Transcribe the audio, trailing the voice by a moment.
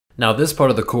Now, this part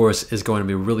of the course is going to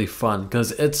be really fun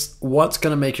because it's what's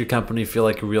going to make your company feel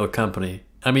like a real company.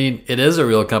 I mean, it is a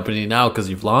real company now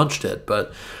because you've launched it,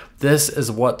 but this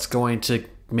is what's going to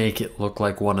make it look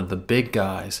like one of the big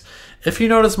guys. If you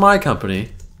notice my company,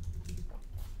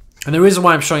 and the reason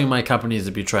why I'm showing you my company is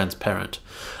to be transparent.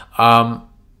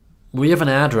 We have an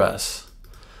address.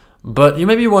 But you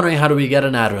may be wondering, how do we get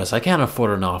an address? I can't afford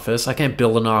an office. I can't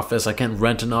build an office. I can't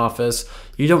rent an office.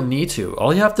 You don't need to.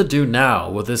 All you have to do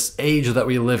now with this age that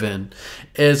we live in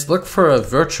is look for a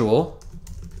virtual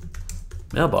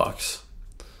mailbox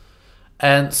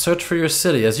and search for your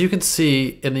city. As you can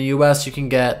see, in the US, you can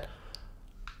get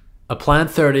a Plan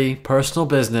 30 personal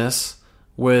business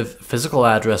with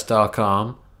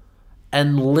physicaladdress.com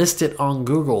and list it on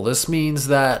Google. This means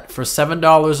that for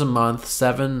 $7 a month,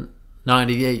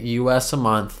 $7.98 US a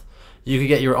month, you can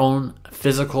get your own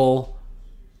physical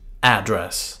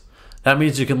address. That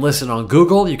means you can list it on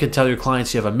Google. You can tell your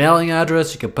clients you have a mailing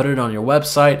address. You can put it on your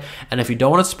website. And if you don't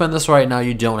want to spend this right now,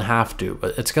 you don't have to.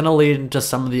 But it's going to lead into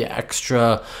some of the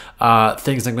extra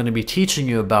things I'm going to be teaching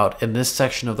you about in this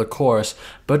section of the course.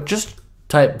 But just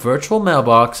type virtual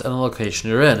mailbox and the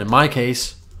location you're in. In my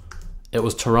case, it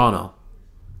was Toronto.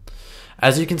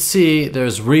 As you can see,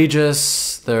 there's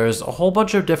Regis. There's a whole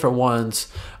bunch of different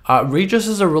ones. Regis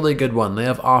is a really good one. They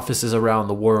have offices around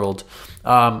the world.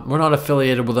 We're not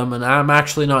affiliated with them, and I'm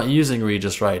actually not using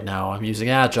Regis right now. I'm using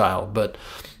Agile. But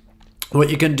what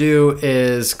you can do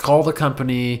is call the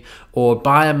company or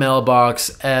buy a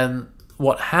mailbox, and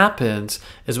what happens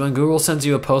is when Google sends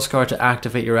you a postcard to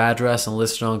activate your address and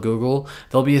list it on Google,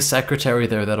 there'll be a secretary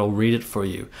there that'll read it for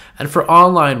you. And for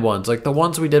online ones, like the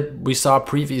ones we saw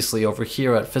previously over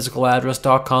here at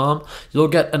physicaladdress.com, you'll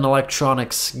get an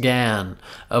electronic scan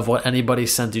of what anybody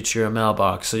sends you to your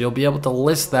mailbox. So you'll be able to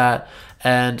list that,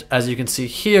 and as you can see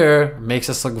here, makes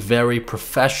us look very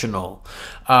professional.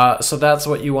 So that's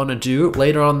what you want to do.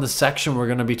 Later on in the section, we're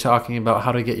going to be talking about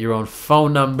how to get your own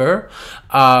phone number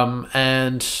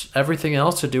and everything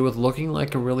else to do with looking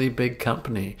like a really big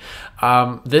company.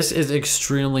 This is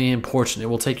extremely important. It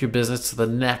will take your business to the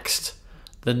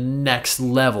next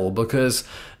level, because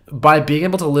by being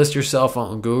able to list yourself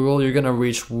on Google, you're going to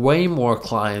reach way more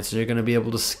clients, and you're going to be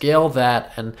able to scale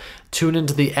that and tune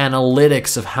into the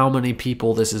analytics of how many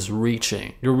people this is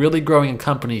reaching. You're really growing a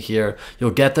company here.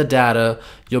 You'll get the data.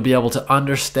 You'll be able to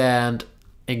understand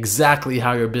exactly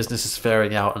how your business is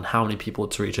faring out and how many people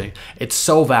it's reaching. It's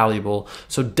so valuable.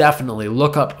 So definitely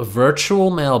look up a virtual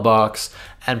mailbox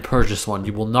and purchase one.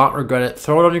 You will not regret it.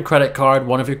 Throw it on your credit card,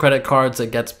 one of your credit cards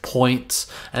that gets points,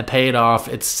 and pay it off.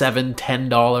 It's $7,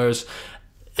 $10.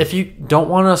 If you don't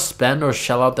want to spend or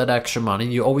shell out that extra money,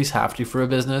 you always have to for a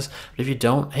business. But if you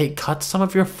don't, hey, cut some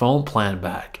of your phone plan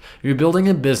back. You're building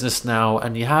a business now,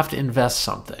 and you have to invest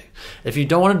something. If you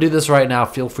don't want to do this right now,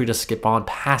 feel free to skip on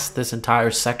past this entire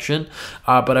section.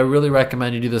 But I really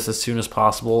recommend you do this as soon as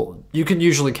possible. You can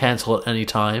usually cancel at any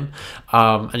time,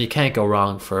 and you can't go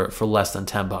wrong for less than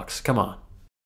 $10. Come on.